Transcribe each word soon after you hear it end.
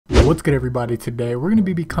What's good, everybody? Today we're going to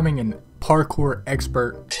be becoming an parkour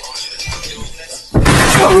expert.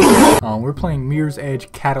 We're playing Mirror's Edge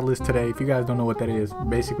Catalyst today. If you guys don't know what that is,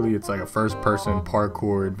 basically it's like a first-person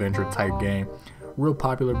parkour adventure type game. Real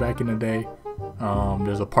popular back in the day.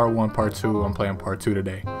 There's a part 1, part 2. I'm playing part 2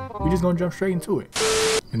 today. We're just going to jump straight into it.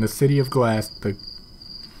 In the city of glass, the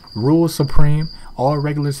rule is supreme. All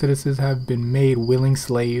regular citizens have been made willing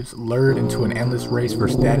slaves, lured into an endless race for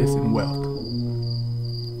status and wealth.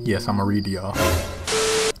 Yes, I'm gonna read to y'all.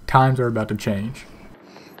 Times are about to change.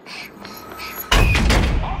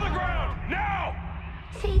 On the ground, now!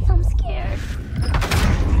 Faith, I'm scared.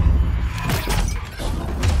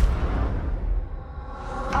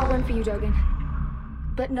 I'll run for you, Dogen.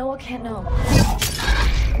 But Noah can't know.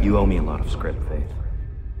 You owe me a lot of script, Faith.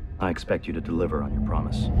 I expect you to deliver on your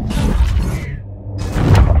promise.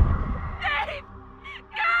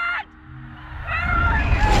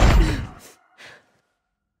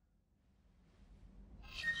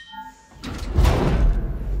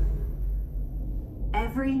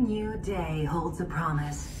 Every new day holds a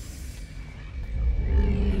promise.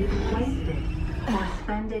 You can waste it or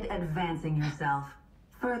spend it advancing yourself,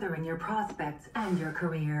 furthering your prospects and your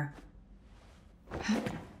career.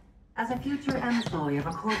 As a future employee of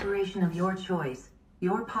a corporation of your choice,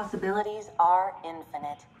 your possibilities are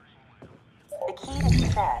infinite. The key to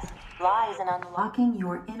success lies in unlocking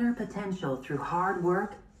your inner potential through hard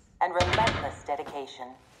work and relentless dedication.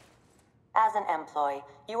 As an employee,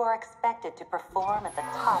 you are expected to perform at the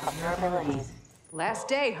top of your abilities. Last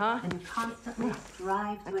day, huh? And constantly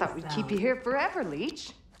strive to I thought we'd keep you here forever,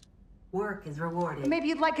 Leech. Work is rewarded. Maybe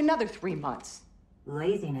you'd like another 3 months.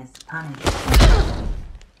 Laziness punished.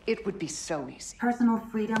 It would be so easy. Personal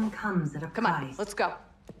freedom comes at a Come price. on, let's go.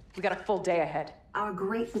 We got a full day ahead. Our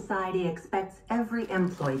great society expects every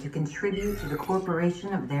employee to contribute to the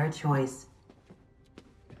corporation of their choice.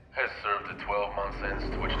 Has served a 12-month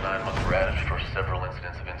sentence, to which 9 months were added for several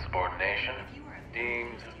incidents of insubordination.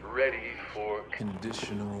 Deemed ready for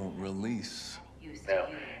conditional release. Now,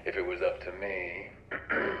 if it was up to me...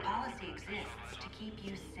 Policy exists to keep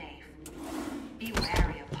you safe. Be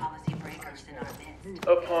wary of policy breakers in our midst.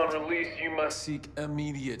 Upon release, you must... Seek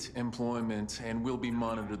immediate employment and will be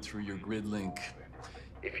monitored through your grid link.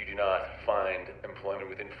 If you do not find employment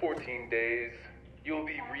within 14 days, you'll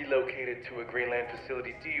be relocated to a Greenland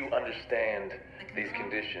facility. Do you understand these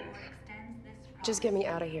conditions? Just get me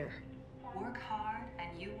out of here. Work hard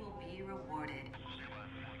and you will be rewarded.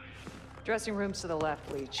 Dressing room's to the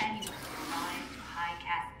left, Leech. And you will rise to high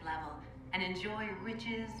caste level and enjoy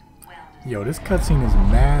riches well deserved. Yo, this cutscene is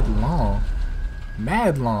mad long.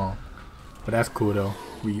 Mad long. But that's cool though.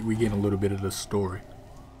 We getting a little bit of the story.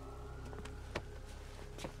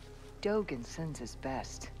 Dogen sends his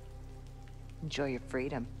best. Enjoy your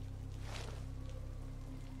freedom.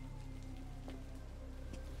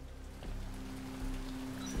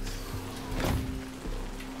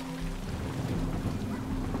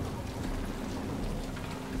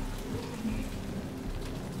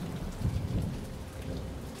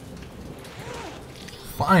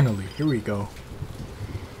 Finally, here we go.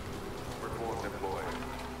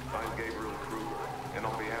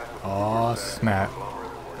 Oh snap.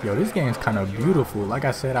 Yo, this game's kind of beautiful. Like I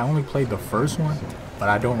said, I only played the first one, but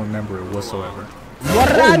I don't remember it whatsoever. What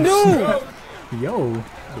did I do? Yo,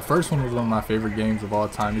 the first one was one of my favorite games of all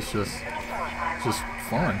time. It's just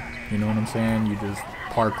fun. You know what I'm saying? You just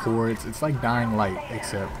parkour. It's like Dying Light,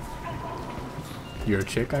 except you're a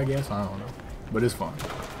chick, I guess. I don't know, but it's fun.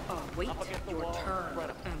 Wait your turn,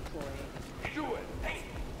 employee. Do it! Hey!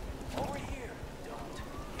 Over here! Don't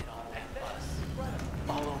get on that bus.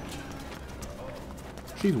 Follow me.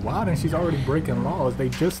 She's wild and she's already breaking laws. They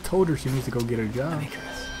just told her she needs to go get a job.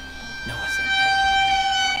 No, listen.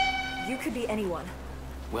 You could be anyone.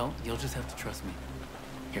 Well, you'll just have to trust me.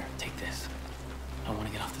 Here, take this. I want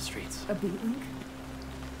to get off the streets. A beat link?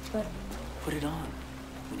 But Put it on.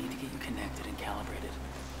 We need to get you connected and calibrated.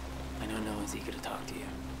 I know Noah's eager to talk to you.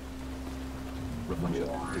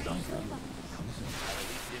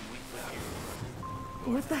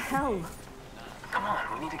 what the hell? Come on,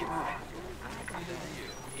 we need to get moving.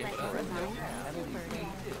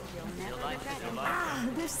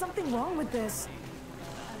 There's something wrong with this.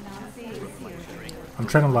 I'm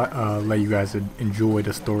trying to let you guys enjoy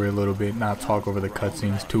the story a little bit, not talk over the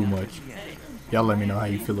cutscenes too much. Y'all let me know how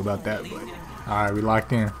you feel about that. But alright, we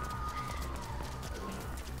locked in.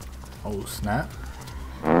 Oh snap.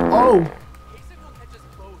 Oh!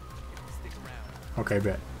 Okay,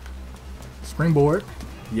 bet. Springboard.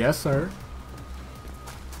 Yes, sir.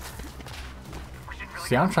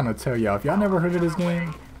 See, I'm trying to tell y'all, if y'all never heard of this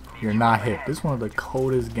game, you're not hip. This is one of the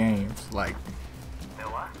coldest games. Like,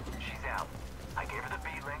 out. I gave her the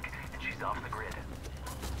B-link, and she's off the grid.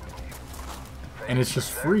 And it's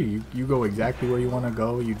just free. You go exactly where you want to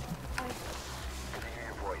go.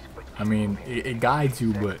 I mean, it guides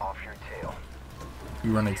you, but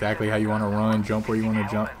you run exactly how you want to run, jump where you want to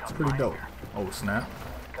jump. It's pretty dope. Oh, snap.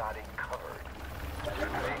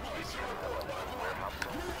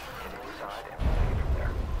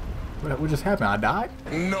 What just happened? I died?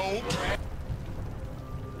 No.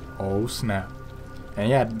 Oh, snap. And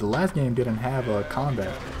yeah, the last game didn't have a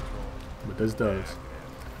combat, but this does.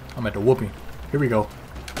 I'm at the whooping. Here we go.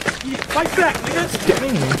 Fight back, nigga!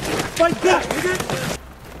 Dang! Fight back, nigga!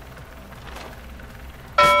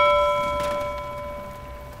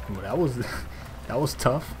 Well, that was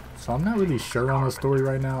tough. So I'm not really sure on the story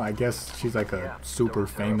right now. I guess she's like a super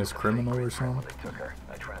famous criminal or something.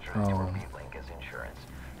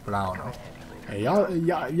 But I don't know. Hey,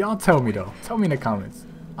 y'all tell me though. Tell me in the comments.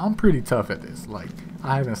 I'm pretty tough at this. Like,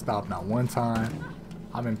 I haven't stopped not one time.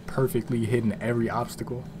 I've been perfectly hitting every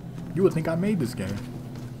obstacle. You would think I made this game.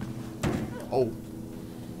 Oh.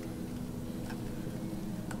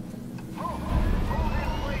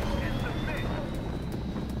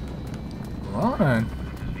 Run.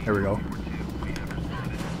 There we go.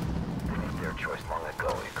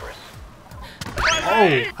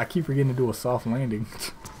 Oh, I keep forgetting to do a soft landing.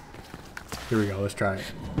 Here we go. Let's try it.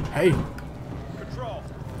 Hey.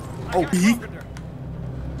 Oh.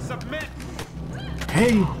 Submit.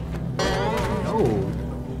 Hey. Oh.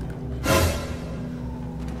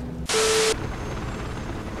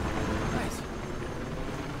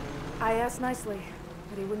 I asked nicely,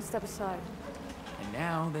 but he wouldn't step aside. And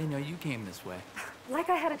now they know you came this way. Like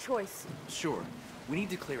I had a choice. Sure, we need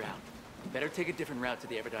to clear out. Better take a different route to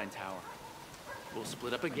the Everdine Tower. We'll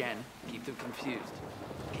split up again, keep them confused.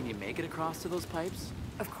 Can you make it across to those pipes?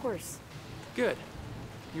 Of course. Good.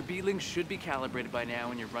 Your B-link should be calibrated by now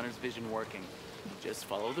and your runner's vision working. Just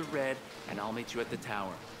follow the red, and I'll meet you at the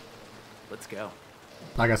tower. Let's go.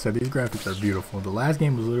 Like I said, these graphics are beautiful. The last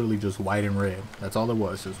game was literally just white and red. That's all it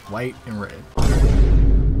was, just white and red.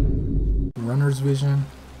 Runner's vision.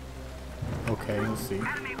 Okay, let's see.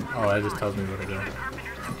 Oh, that just tells me where to go.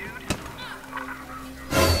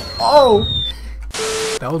 Oh!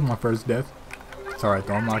 That was my first death. It's alright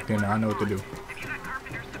though, I'm locked in now. I know what to do.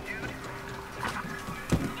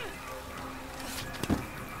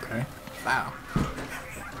 Okay. Wow.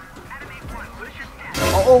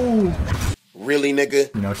 Oh! Really,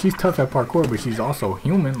 nigga? You know, she's tough at parkour, but she's also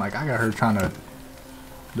human. Like, I got her trying to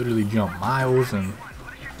literally jump miles, and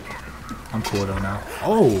I'm cool though now.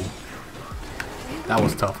 Oh! That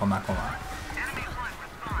was tough, I'm not gonna lie.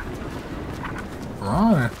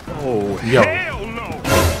 Run! Oh, yo. Hell no!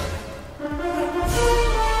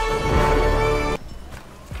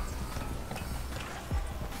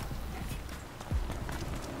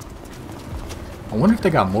 I wonder if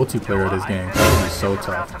they got multiplayer of this game. That would be so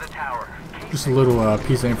tough. Just a little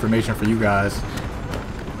piece of information for you guys.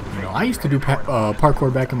 You know, I used to do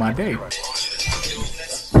parkour back in my day.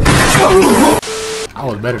 I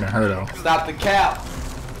was better than her though. Stop the cap.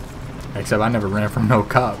 Except I never ran from no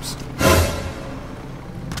cops.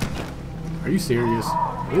 Are you serious?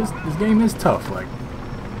 This game is tough. Like,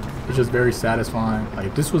 it's just very satisfying. Like,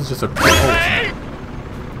 if this was just a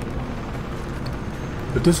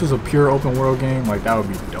if this was a pure open world game, like, that would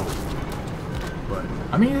be dope. But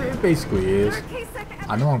I mean, it basically is.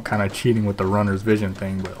 I know I'm kind of cheating with the runner's vision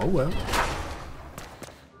thing, but oh well.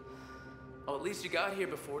 Oh, at least you got here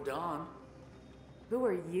before dawn. Who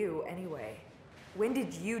are you, anyway? When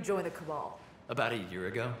did you join the Cabal? About a year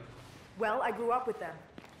ago. Well, I grew up with them.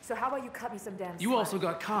 So how about you cut me some damn slack? You also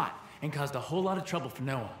got caught and caused a whole lot of trouble for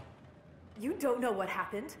no one. You don't know what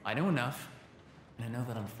happened? I know enough. And I know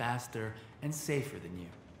that I'm faster and safer than you.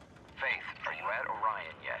 Faith, are you at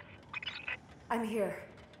Orion yet? I'm here.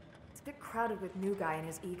 It's a bit crowded with new guy and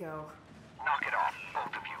his ego. Knock it off,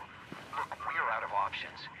 both of you. Look, we are out of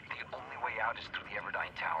options. The only way out is through the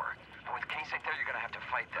Everdine Tower. And with Kasich there, you're gonna have to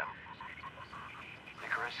fight them.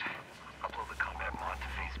 Icarus, upload the combat mod to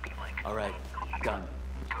Faith's B-Link. Alright, done.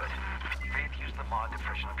 Good. Faith used the mod to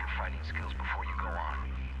freshen up your fighting skills before you go on.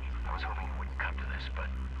 I was hoping it wouldn't come to this, but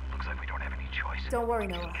looks like we don't have any choice. Don't worry,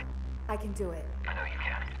 Noah. I can do it. I know you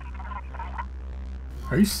can.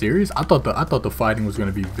 Are you serious? I thought the fighting was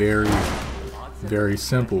gonna be very, very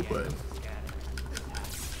simple, but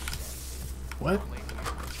what?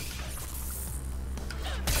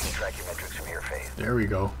 Track your metrics from here, Faith. There we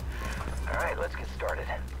go. Alright, let's get started.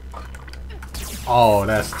 Oh,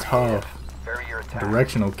 that's tough. Vary your attack.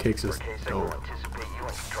 Directional kicks is Will dope. anticipate you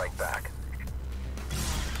and strike back.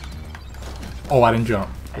 Oh, I didn't jump.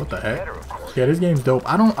 What the heck? Yeah, this game's dope.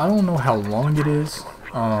 I don't know how long it is.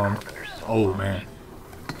 Oh man,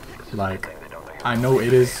 like I know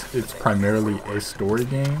it's primarily a story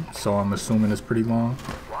game, so I'm assuming it's pretty long.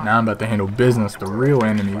 Now I'm about to handle business, the real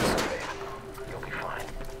enemies.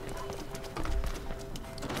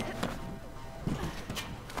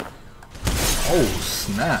 Oh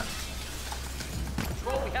snap.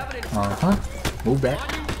 Move back.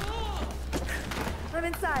 I'm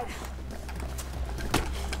inside.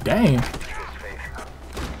 Dang.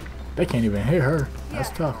 They can't even hit her. That's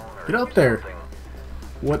tough. Get up there.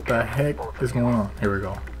 What the heck is going on? Here we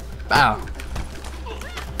go. Bow.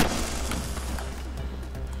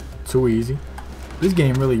 Too easy. This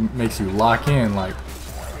game really makes you lock in like,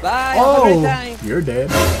 bye, oh, you're dead.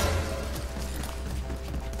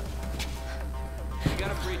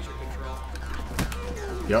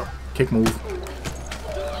 Yep, kick move.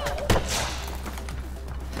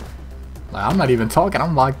 Like, I'm not even talking,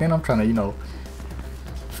 I'm locked in. I'm trying to, you know,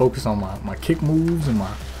 focus on my kick moves and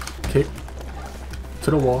my kick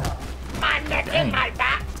to the wall. My neck and my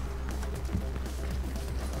back.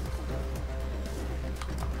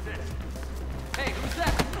 Hey, who's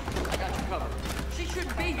that? I got you covered. She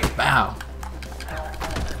shouldn't be here. Bow.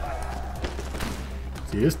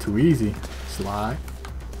 See, it's too easy. Slide.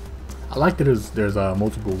 I like that there's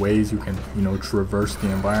multiple ways you can, you know, traverse the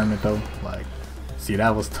environment though. Like, see,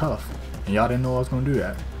 that was tough, and y'all didn't know I was gonna do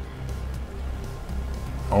that.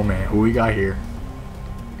 Oh man, who we got here?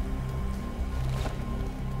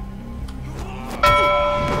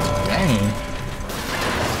 Dang.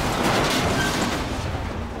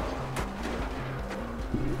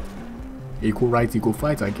 Equal rights, equal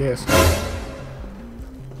fights, I guess.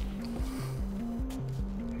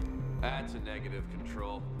 That's a negative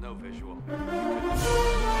control. No visual. No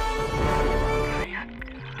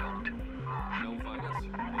fight us.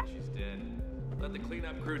 I think she's dead. Let the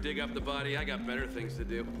cleanup crew dig up the body. I got better things to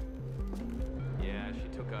do. Yeah, she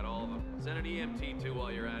took out all of them. Send an EMT too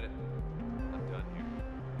while you're at it. I'm done here.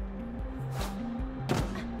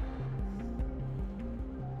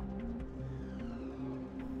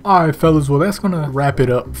 Alright fellas, well that's gonna wrap it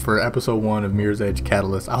up for episode 1 of Mirror's Edge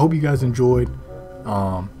Catalyst. I hope you guys enjoyed.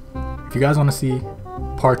 If you guys want to see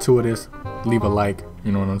part 2 of this, leave a like,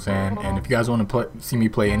 you know what I'm saying? And if you guys want to see me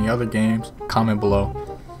play any other games, comment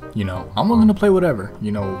below. You know, I'm willing to play whatever,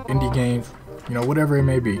 you know, indie games, you know, whatever it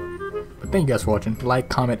may be. But thank you guys for watching. Like,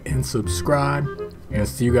 comment, and subscribe. And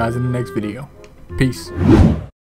see you guys in the next video. Peace.